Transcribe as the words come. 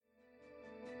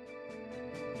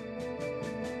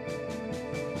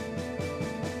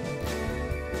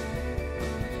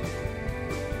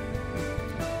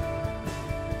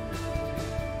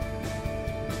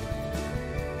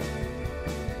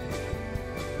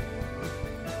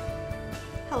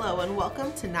Hello and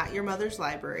welcome to Not Your Mother's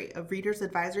Library, a reader's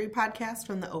advisory podcast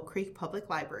from the Oak Creek Public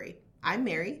Library. I'm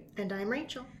Mary. And I'm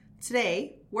Rachel.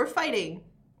 Today, we're fighting.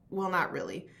 Well, not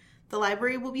really. The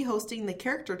library will be hosting the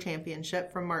Character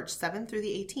Championship from March 7th through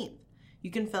the 18th.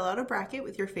 You can fill out a bracket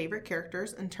with your favorite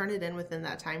characters and turn it in within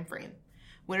that time frame.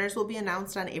 Winners will be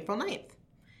announced on April 9th.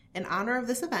 In honor of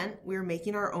this event, we are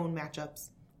making our own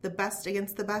matchups. The best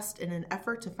against the best in an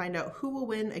effort to find out who will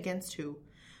win against who.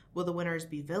 Will the winners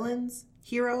be villains,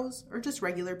 heroes, or just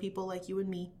regular people like you and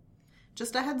me?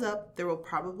 Just a heads up, there will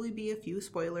probably be a few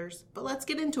spoilers, but let's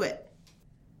get into it.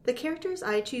 The characters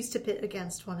I choose to pit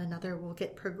against one another will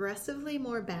get progressively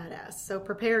more badass, so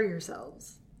prepare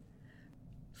yourselves.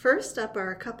 First up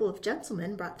are a couple of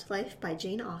gentlemen brought to life by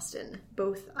Jane Austen,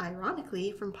 both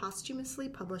ironically from posthumously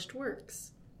published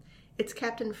works. It's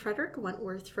Captain Frederick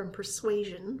Wentworth from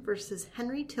Persuasion versus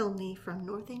Henry Tilney from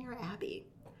Northanger Abbey.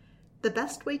 The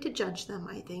best way to judge them,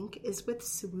 I think, is with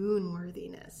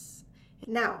swoon-worthiness.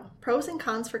 Now, pros and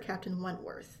cons for Captain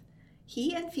Wentworth.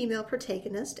 He and female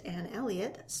protagonist Anne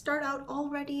Elliot start out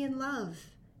already in love.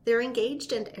 They're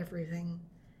engaged and everything.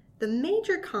 The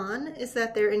major con is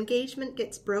that their engagement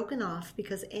gets broken off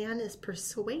because Anne is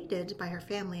persuaded by her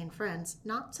family and friends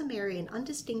not to marry an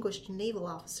undistinguished naval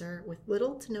officer with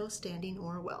little to no standing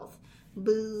or wealth.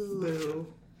 Boo.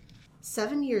 Boo.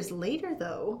 7 years later,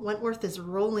 though, Wentworth is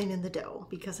rolling in the dough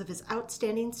because of his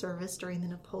outstanding service during the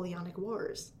Napoleonic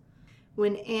Wars.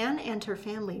 When Anne and her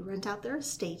family rent out their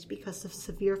estate because of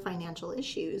severe financial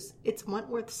issues, it's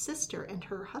Wentworth's sister and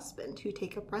her husband who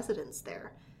take up residence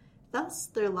there. Thus,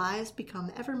 their lives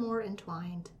become ever more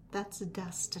entwined. That's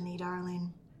destiny,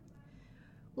 darling.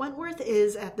 Wentworth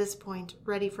is, at this point,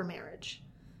 ready for marriage.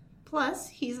 Plus,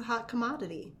 he's a hot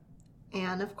commodity.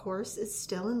 Anne, of course, is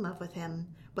still in love with him,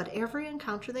 but every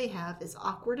encounter they have is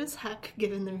awkward as heck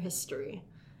given their history.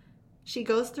 She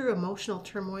goes through emotional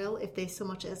turmoil if they so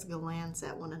much as glance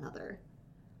at one another.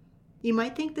 You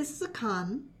might think this is a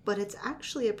con, but it's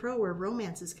actually a pro where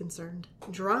romance is concerned.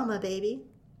 Drama, baby!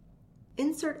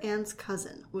 Insert Anne's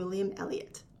cousin, William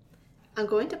Elliot. I'm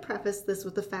going to preface this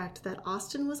with the fact that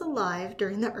Austen was alive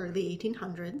during the early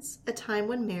 1800s, a time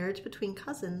when marriage between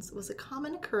cousins was a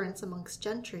common occurrence amongst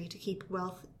gentry to keep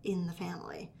wealth in the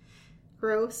family.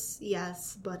 Gross,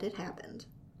 yes, but it happened.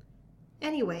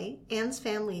 Anyway, Anne's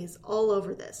family is all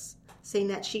over this, saying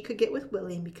that she could get with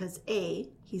William because A,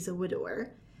 he's a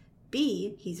widower,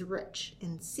 B, he's rich,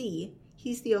 and C,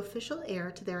 he's the official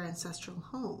heir to their ancestral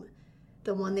home,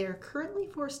 the one they are currently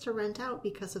forced to rent out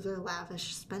because of their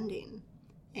lavish spending.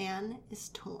 Anne is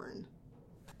torn.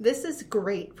 This is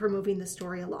great for moving the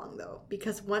story along, though,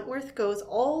 because Wentworth goes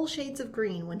all shades of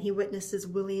green when he witnesses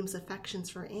William's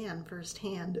affections for Anne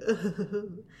firsthand.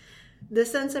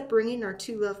 This ends up bringing our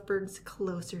two lovebirds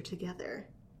closer together.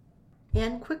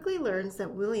 Anne quickly learns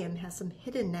that William has some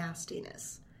hidden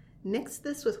nastiness. Mix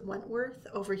this with Wentworth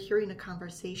overhearing a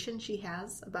conversation she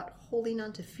has about holding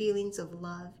on to feelings of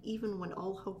love even when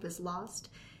all hope is lost,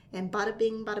 and bada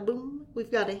bing bada boom,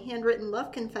 we've got a handwritten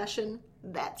love confession.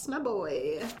 That's my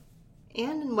boy.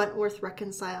 Anne and Wentworth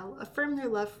reconcile, affirm their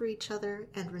love for each other,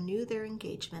 and renew their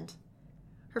engagement.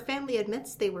 Her family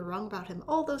admits they were wrong about him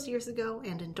all those years ago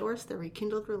and endorse their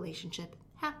rekindled relationship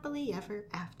happily ever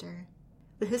after.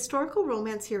 The historical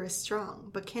romance here is strong,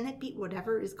 but can it beat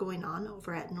whatever is going on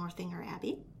over at Northanger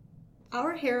Abbey?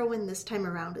 Our heroine this time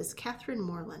around is Catherine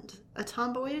Morland, a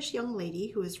tomboyish young lady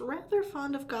who is rather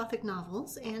fond of Gothic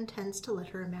novels and tends to let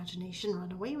her imagination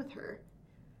run away with her.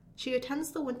 She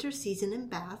attends the winter season in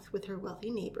Bath with her wealthy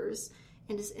neighbors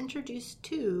and is introduced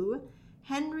to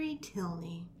Henry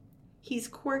Tilney. He's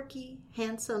quirky,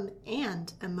 handsome,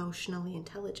 and emotionally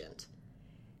intelligent.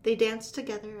 They dance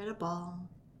together at a ball.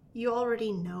 You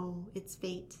already know it's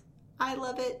fate. I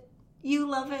love it. You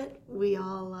love it. We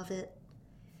all love it.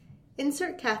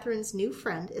 Insert Catherine's new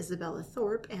friend Isabella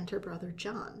Thorpe and her brother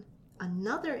John,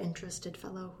 another interested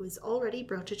fellow who is already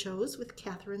broach-a-chose with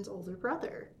Catherine's older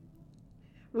brother.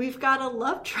 We've got a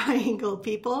love triangle,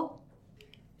 people!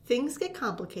 Things get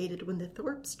complicated when the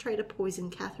Thorpes try to poison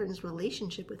Catherine's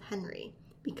relationship with Henry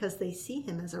because they see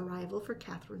him as a rival for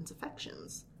Catherine's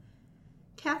affections.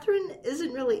 Catherine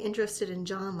isn't really interested in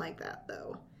John like that,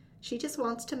 though. She just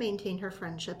wants to maintain her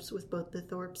friendships with both the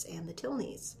Thorpes and the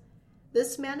Tilneys.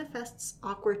 This manifests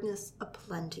awkwardness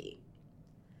aplenty.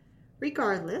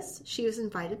 Regardless, she was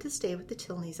invited to stay with the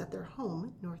Tilneys at their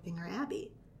home, Northanger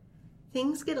Abbey.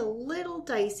 Things get a little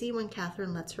dicey when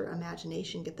Catherine lets her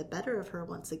imagination get the better of her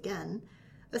once again,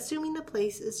 assuming the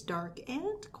place is dark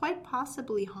and quite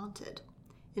possibly haunted,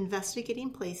 investigating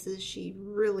places she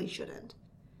really shouldn't.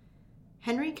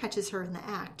 Henry catches her in the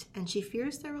act, and she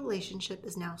fears their relationship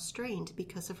is now strained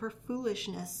because of her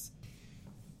foolishness.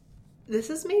 This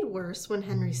is made worse when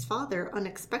Henry's father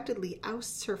unexpectedly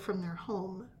ousts her from their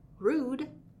home. Rude.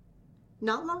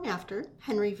 Not long after,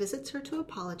 Henry visits her to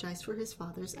apologize for his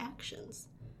father's actions.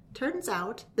 Turns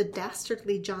out, the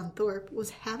dastardly John Thorpe was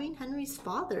having Henry's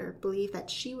father believe that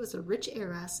she was a rich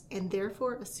heiress and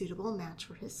therefore a suitable match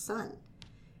for his son.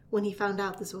 When he found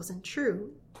out this wasn't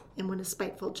true, and when a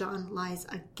spiteful John lies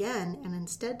again and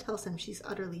instead tells him she's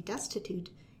utterly destitute,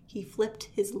 he flipped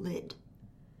his lid.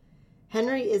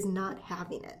 Henry is not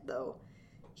having it, though.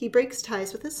 He breaks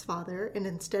ties with his father and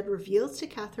instead reveals to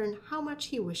Catherine how much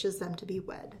he wishes them to be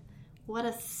wed. What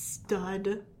a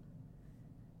stud.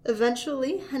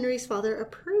 Eventually, Henry's father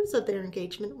approves of their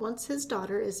engagement once his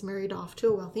daughter is married off to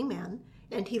a wealthy man,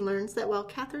 and he learns that while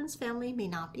Catherine's family may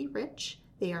not be rich,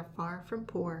 they are far from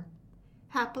poor.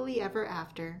 Happily ever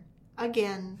after.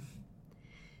 Again.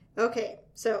 Okay,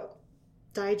 so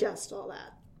digest all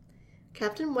that.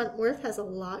 Captain Wentworth has a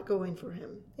lot going for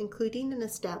him, including an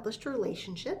established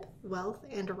relationship, wealth,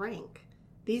 and rank.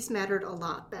 These mattered a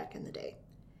lot back in the day.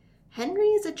 Henry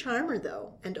is a charmer,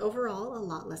 though, and overall a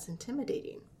lot less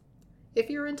intimidating. If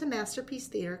you're into Masterpiece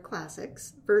Theater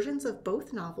classics, versions of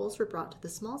both novels were brought to the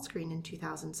small screen in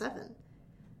 2007.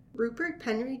 Rupert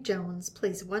Penry Jones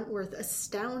plays Wentworth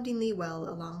astoundingly well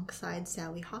alongside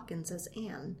Sally Hawkins as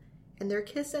Anne, and their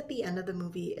kiss at the end of the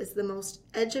movie is the most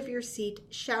edge-of-your-seat,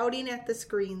 shouting at the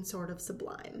screen sort of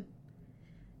sublime.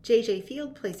 J.J.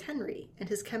 Field plays Henry, and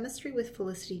his chemistry with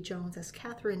Felicity Jones as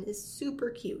Catherine is super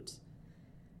cute.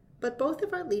 But both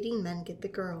of our leading men get the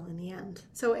girl in the end,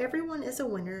 so everyone is a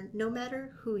winner no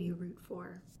matter who you root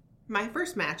for. My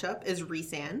first matchup is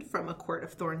Rhysand from A Court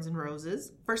of Thorns and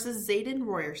Roses versus Xaden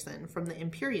Royerson from the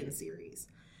Empyrean series.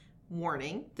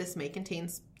 Warning, this may contain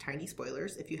tiny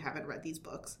spoilers if you haven't read these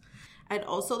books. I'd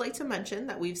also like to mention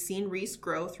that we've seen Rhys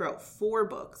grow throughout 4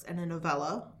 books and a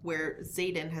novella, where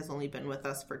Xaden has only been with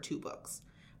us for 2 books.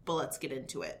 But let's get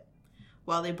into it.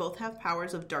 While they both have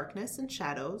powers of darkness and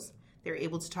shadows, they're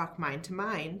able to talk mind to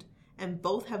mind, and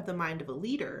both have the mind of a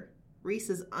leader.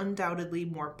 Rhys is undoubtedly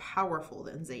more powerful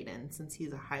than Xaden, since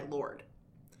he's a High Lord.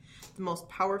 The most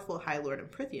powerful High Lord in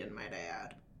Prythian, might I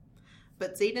add.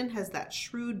 But Xaden has that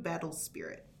shrewd battle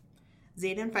spirit.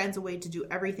 Xaden finds a way to do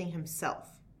everything himself.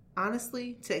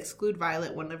 Honestly, to exclude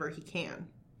Violet whenever he can.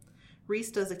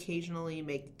 Rhys does occasionally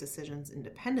make decisions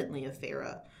independently of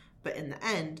Feyre, but in the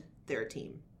end, they're a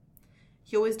team.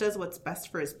 He always does what's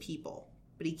best for his people,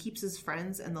 but he keeps his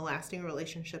friends and the lasting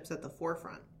relationships at the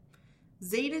forefront.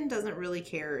 Xaden doesn't really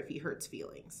care if he hurts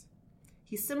feelings.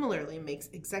 He similarly makes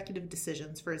executive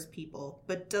decisions for his people,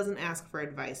 but doesn't ask for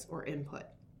advice or input.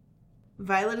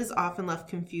 Violet is often left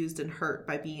confused and hurt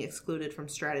by being excluded from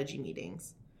strategy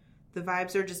meetings. The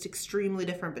vibes are just extremely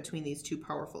different between these two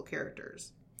powerful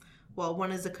characters. While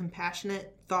one is a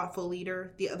compassionate, thoughtful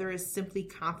leader, the other is simply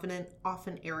confident,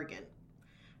 often arrogant.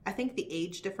 I think the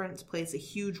age difference plays a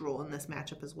huge role in this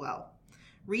matchup as well.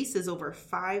 Rhys is over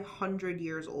 500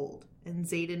 years old, and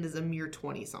Xaden is a mere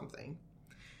 20-something.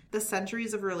 The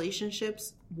centuries of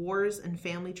relationships, wars, and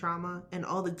family trauma, and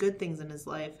all the good things in his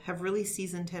life have really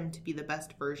seasoned him to be the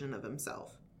best version of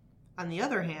himself. On the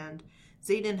other hand,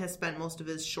 Xaden has spent most of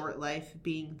his short life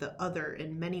being the other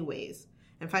in many ways,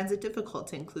 and finds it difficult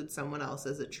to include someone else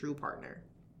as a true partner.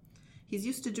 He's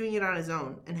used to doing it on his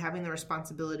own and having the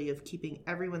responsibility of keeping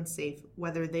everyone safe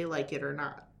whether they like it or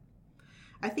not.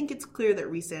 I think it's clear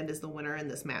that Rhysand is the winner in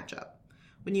this matchup.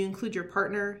 When you include your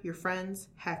partner, your friends,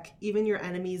 heck, even your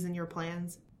enemies in your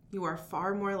plans, you are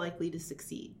far more likely to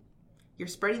succeed. You're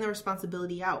spreading the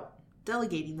responsibility out,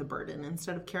 delegating the burden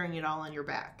instead of carrying it all on your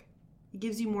back. It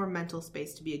gives you more mental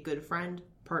space to be a good friend,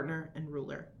 partner, and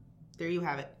ruler. There you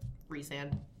have it,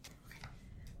 Rhysand.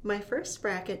 My first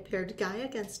bracket paired Guy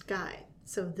against Guy,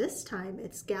 so this time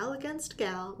it's Gal against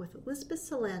Gal with Elizabeth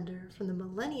Salander from the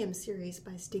Millennium series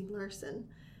by Stieg Larsson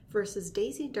versus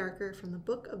Daisy Darker from the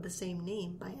book of the same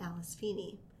name by Alice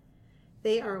Feeney.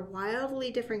 They are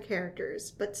wildly different characters,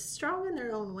 but strong in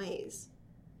their own ways.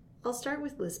 I'll start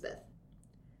with Lisbeth.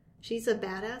 She's a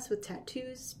badass with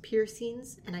tattoos,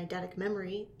 piercings, an eidetic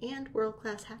memory, and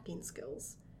world-class hacking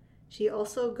skills. She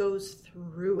also goes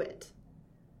through it.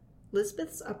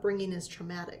 Lisbeth's upbringing is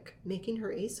traumatic, making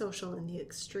her asocial in the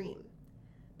extreme.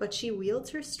 But she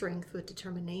wields her strength with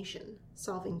determination,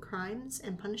 solving crimes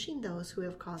and punishing those who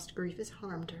have caused grievous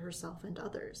harm to herself and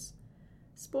others.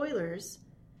 Spoilers: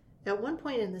 at one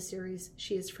point in the series,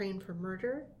 she is framed for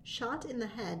murder, shot in the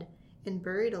head, and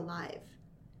buried alive.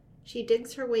 She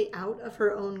digs her way out of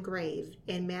her own grave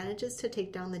and manages to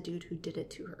take down the dude who did it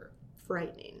to her.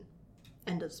 Frightening.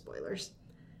 End of spoilers.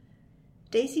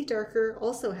 Daisy Darker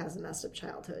also has a messed up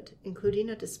childhood, including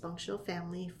a dysfunctional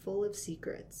family full of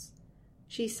secrets.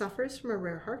 She suffers from a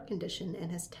rare heart condition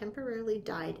and has temporarily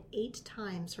died 8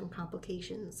 times from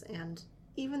complications, and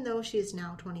even though she is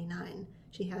now 29,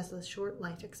 she has a short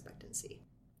life expectancy.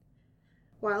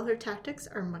 While her tactics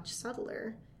are much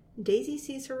subtler, Daisy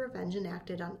sees her revenge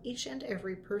enacted on each and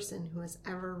every person who has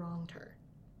ever wronged her.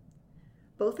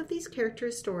 Both of these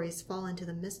characters' stories fall into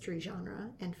the mystery genre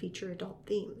and feature adult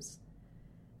themes.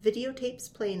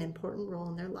 Videotapes play an important role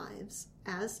in their lives,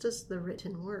 as does the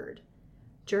written word.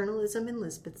 Journalism in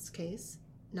Lisbeth's case,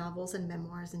 novels and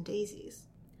memoirs in Daisy's.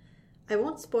 I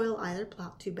won't spoil either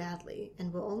plot too badly,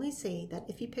 and will only say that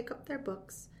if you pick up their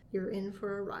books, you're in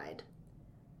for a ride.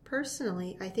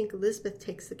 Personally, I think Lisbeth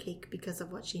takes the cake because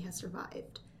of what she has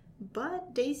survived,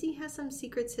 but Daisy has some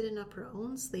secrets hidden up her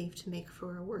own sleeve to make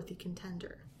for a worthy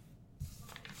contender.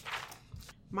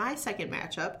 My second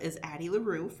matchup is Addie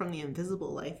LaRue from The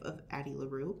Invisible Life of Addie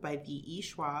LaRue by V.E.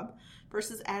 Schwab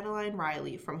versus Adeline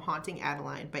Riley from Haunting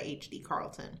Adeline by H.D.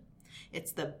 Carlton.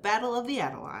 It's the Battle of the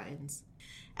Adelines.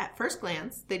 At first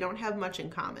glance, they don't have much in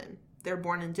common. They're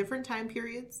born in different time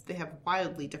periods, they have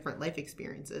wildly different life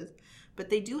experiences, but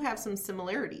they do have some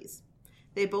similarities.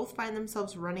 They both find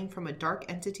themselves running from a dark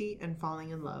entity and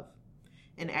falling in love.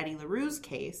 In Addie LaRue's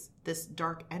case, this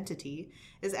dark entity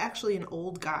is actually an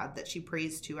old god that she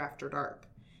prays to after dark.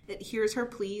 It hears her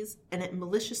pleas, and it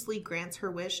maliciously grants her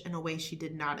wish in a way she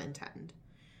did not intend.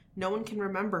 No one can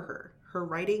remember her. Her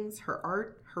writings, her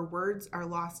art, her words are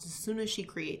lost as soon as she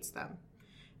creates them.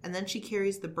 And then she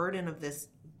carries the burden of this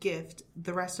gift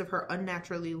the rest of her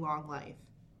unnaturally long life.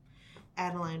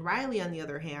 Adeline Riley, on the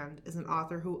other hand, is an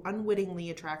author who unwittingly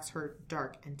attracts her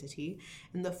dark entity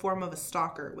in the form of a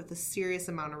stalker with a serious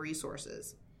amount of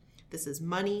resources. This is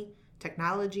money,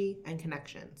 technology, and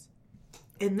connections.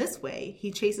 In this way,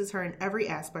 he chases her in every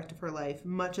aspect of her life,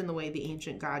 much in the way the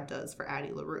ancient god does for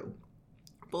Addie LaRue.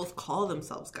 Both call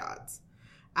themselves gods.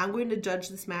 I'm going to judge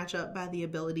this matchup by the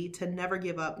ability to never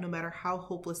give up no matter how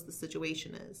hopeless the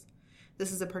situation is.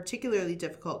 This is a particularly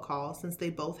difficult call since they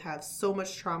both have so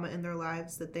much trauma in their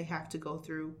lives that they have to go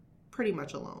through pretty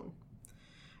much alone.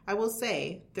 I will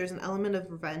say, there's an element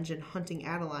of revenge in Hunting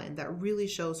Adeline that really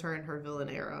shows her in her villain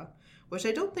era, which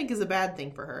I don't think is a bad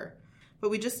thing for her,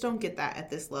 but we just don't get that at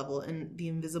this level in The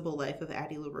Invisible Life of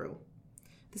Addie LaRue.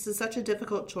 This is such a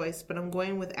difficult choice, but I'm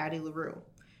going with Addie LaRue.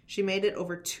 She made it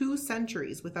over 2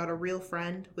 centuries without a real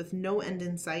friend, with no end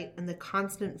in sight, and the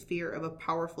constant fear of a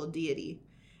powerful deity.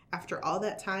 After all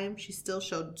that time, she still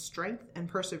showed strength and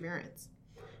perseverance.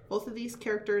 Both of these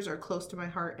characters are close to my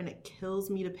heart, and it kills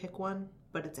me to pick one,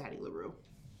 but it's Addie LaRue.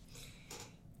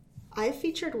 I've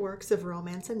featured works of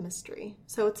romance and mystery,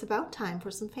 so it's about time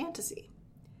for some fantasy.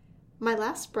 My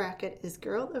last bracket is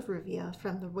Geralt of Rivia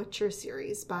from the Witcher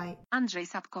series by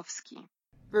Andrzej Sapkowski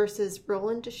versus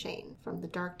Roland Deschain from the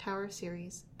Dark Tower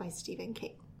series by Stephen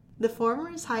King. The former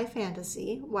is high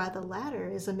fantasy, while the latter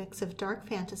is a mix of dark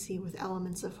fantasy with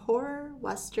elements of horror,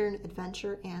 western,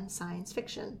 adventure, and science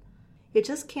fiction. You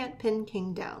just can't pin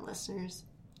King down, listeners.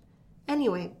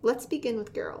 Anyway, let's begin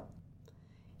with Geralt.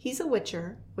 He's a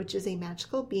witcher, which is a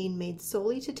magical being made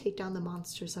solely to take down the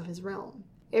monsters of his realm.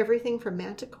 Everything from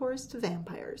manticores to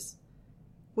vampires.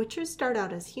 Witchers start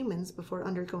out as humans before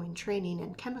undergoing training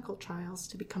and chemical trials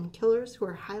to become killers who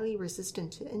are highly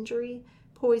resistant to injury,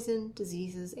 poison,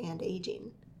 diseases, and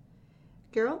aging.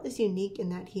 Geralt is unique in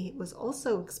that he was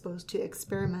also exposed to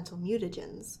experimental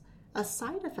mutagens, a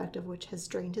side effect of which has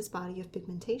drained his body of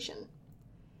pigmentation.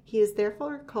 He is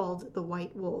therefore called the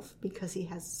White Wolf because he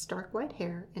has stark white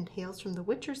hair and hails from the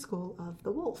Witcher school of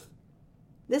the wolf.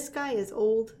 This guy is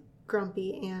old,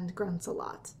 grumpy, and grunts a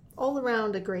lot. All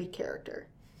around a great character.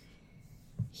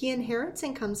 He inherits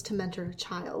and comes to mentor a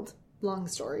child. Long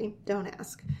story, don't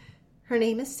ask. Her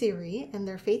name is Ciri, and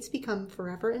their fates become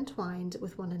forever entwined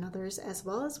with one another's, as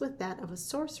well as with that of a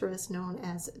sorceress known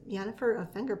as Yennefer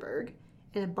of Vengerberg,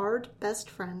 and a bard best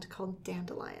friend called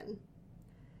Dandelion.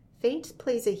 Fate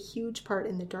plays a huge part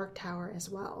in the Dark Tower as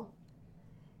well.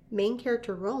 Main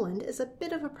character Roland is a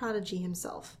bit of a prodigy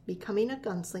himself, becoming a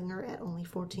gunslinger at only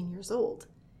 14 years old.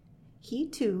 He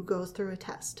too goes through a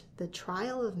test, the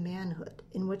Trial of Manhood,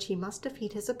 in which he must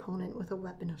defeat his opponent with a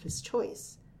weapon of his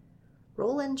choice.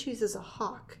 Roland chooses a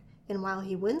hawk, and while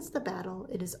he wins the battle,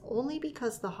 it is only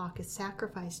because the hawk is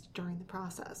sacrificed during the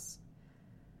process.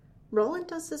 Roland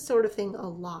does this sort of thing a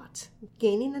lot,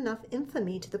 gaining enough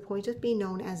infamy to the point of being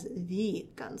known as the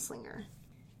gunslinger.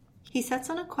 He sets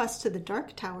on a quest to the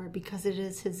Dark Tower because it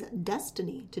is his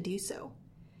destiny to do so.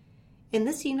 In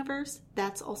this universe,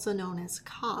 that's also known as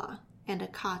Ka, and a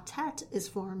Ka-tet is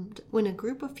formed when a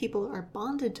group of people are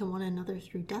bonded to one another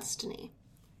through destiny.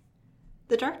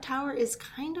 The Dark Tower is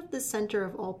kind of the center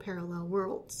of all parallel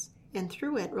worlds, and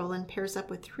through it, Roland pairs up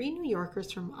with 3 New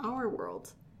Yorkers from our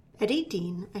world. Eddie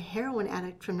Dean, a heroin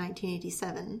addict from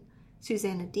 1987,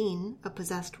 Susanna Dean, a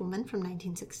possessed woman from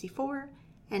 1964,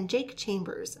 and Jake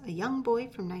Chambers, a young boy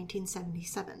from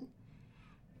 1977.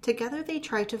 Together they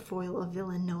try to foil a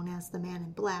villain known as the Man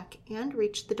in Black and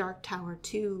reach the Dark Tower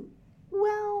to,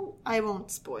 well, I won't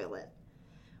spoil it.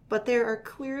 But there are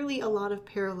clearly a lot of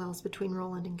parallels between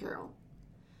Roland and Geralt.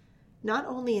 Not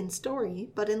only in story,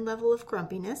 but in level of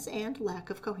grumpiness and lack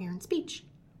of coherent speech.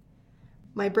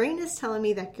 My brain is telling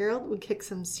me that Geralt would kick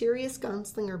some serious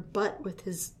gunslinger butt with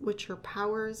his Witcher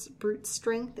powers, brute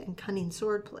strength, and cunning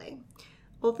swordplay.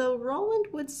 Although Roland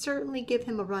would certainly give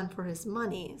him a run for his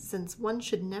money, since one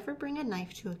should never bring a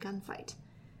knife to a gunfight.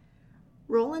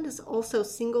 Roland is also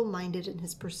single-minded in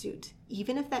his pursuit,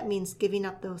 even if that means giving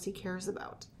up those he cares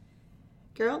about.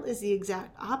 Geralt is the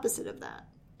exact opposite of that,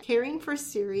 caring for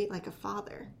Ciri like a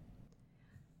father.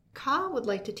 Ka would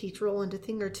like to teach Roland a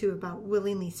thing or two about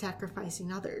willingly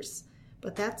sacrificing others,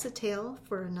 but that's a tale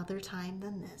for another time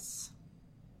than this.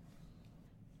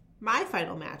 My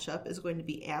final matchup is going to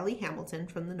be Allie Hamilton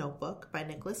from The Notebook by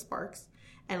Nicholas Sparks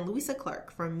and Louisa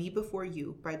Clark from Me Before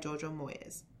You by Jojo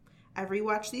Moyes. I've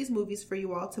rewatched these movies for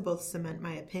you all to both cement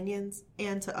my opinions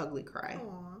and to ugly cry.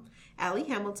 Aww. Allie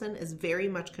Hamilton is very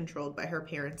much controlled by her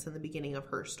parents in the beginning of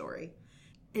her story.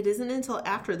 It isn't until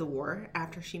after the war,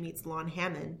 after she meets Lon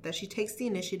Hammond, that she takes the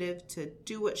initiative to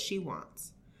do what she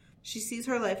wants. She sees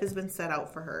her life has been set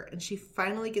out for her, and she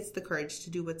finally gets the courage to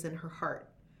do what's in her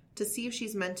heart, to see if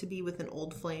she's meant to be with an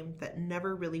old flame that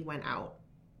never really went out,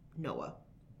 Noah.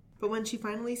 But when she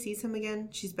finally sees him again,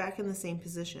 she's back in the same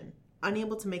position,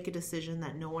 unable to make a decision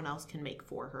that no one else can make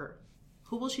for her.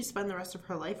 Who will she spend the rest of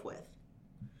her life with?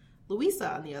 Louisa,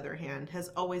 on the other hand, has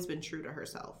always been true to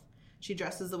herself. She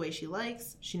dresses the way she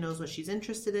likes, she knows what she's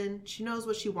interested in, she knows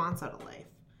what she wants out of life.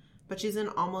 But she's in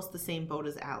almost the same boat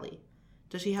as Allie.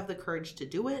 Does she have the courage to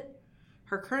do it?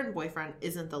 Her current boyfriend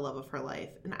isn't the love of her life,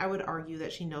 and I would argue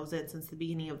that she knows it since the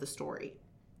beginning of the story.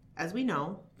 As we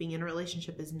know, being in a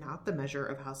relationship is not the measure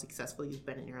of how successful you've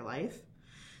been in your life.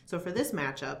 So for this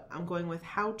matchup, I'm going with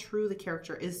how true the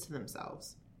character is to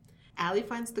themselves. Allie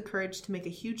finds the courage to make a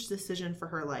huge decision for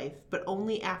her life, but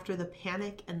only after the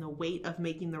panic and the weight of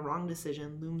making the wrong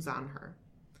decision looms on her.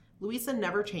 Louisa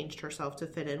never changed herself to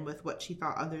fit in with what she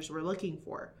thought others were looking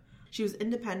for. She was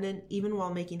independent even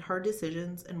while making hard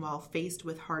decisions and while faced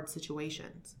with hard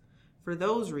situations. For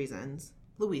those reasons,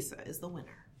 Louisa is the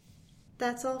winner.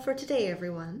 That's all for today,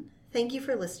 everyone. Thank you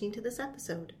for listening to this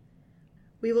episode.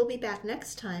 We will be back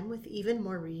next time with even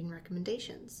more reading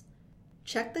recommendations.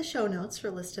 Check the show notes for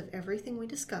a list of everything we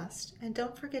discussed, and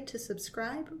don't forget to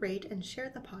subscribe, rate, and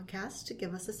share the podcast to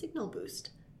give us a signal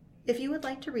boost. If you would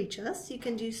like to reach us, you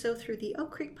can do so through the Oak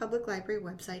Creek Public Library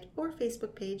website or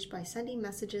Facebook page by sending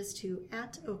messages to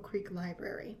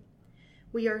 @OakCreekLibrary.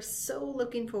 We are so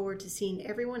looking forward to seeing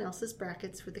everyone else's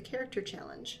brackets for the character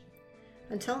challenge.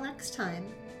 Until next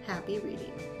time, happy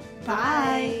reading.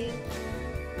 Bye.